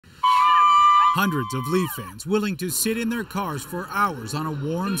Hundreds of Leaf fans willing to sit in their cars for hours on a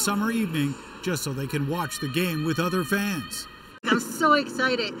warm summer evening just so they can watch the game with other fans. I'm so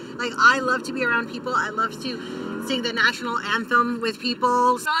excited. Like, I love to be around people. I love to sing the national anthem with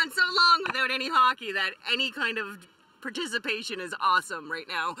people. It's gone so long without any hockey that any kind of participation is awesome right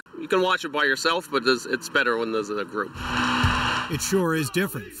now. You can watch it by yourself, but it's better when there's a group. It sure is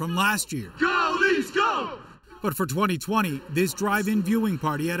different from last year. Go Leafs, go! But for 2020, this drive-in viewing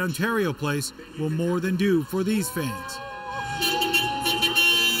party at Ontario Place will more than do for these fans.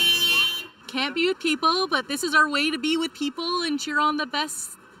 Can't be with people, but this is our way to be with people and cheer on the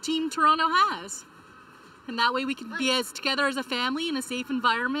best team Toronto has. And that way we can be as together as a family in a safe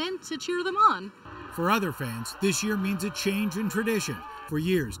environment to cheer them on. For other fans, this year means a change in tradition. For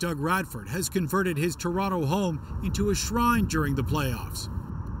years, Doug Radford has converted his Toronto home into a shrine during the playoffs.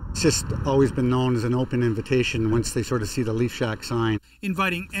 It's just always been known as an open invitation once they sort of see the Leaf Shack sign.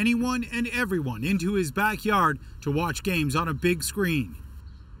 Inviting anyone and everyone into his backyard to watch games on a big screen.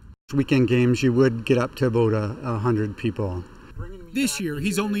 Weekend games, you would get up to about 100 people. This year,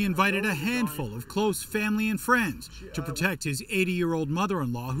 he's only invited a handful of close family and friends to protect his 80-year-old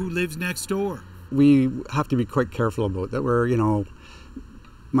mother-in-law who lives next door. We have to be quite careful about that. We're,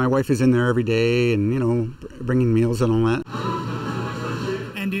 my wife is in there every day and, bringing meals and all that.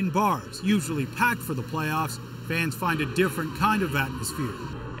 And in bars, usually packed for the playoffs, fans find a different kind of atmosphere.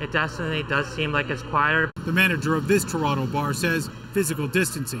 It definitely does seem like it's quieter. The manager of this Toronto bar says physical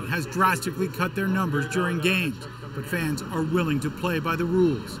distancing has drastically cut their numbers during games, but fans are willing to play by the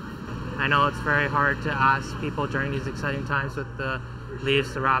rules. I know it's very hard to ask people during these exciting times with the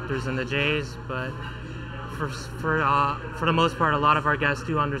Leafs, the Raptors, and the Jays, but for the most part, a lot of our guests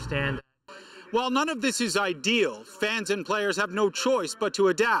do understand. While none of this is ideal, fans and players have no choice but to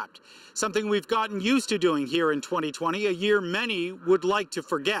adapt, something we've gotten used to doing here in 2020, a year many would like to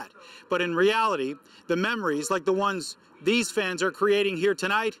forget. But in reality, the memories like the ones these fans are creating here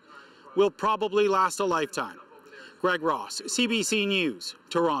tonight will probably last a lifetime. Greg Ross, CBC News,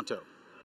 Toronto.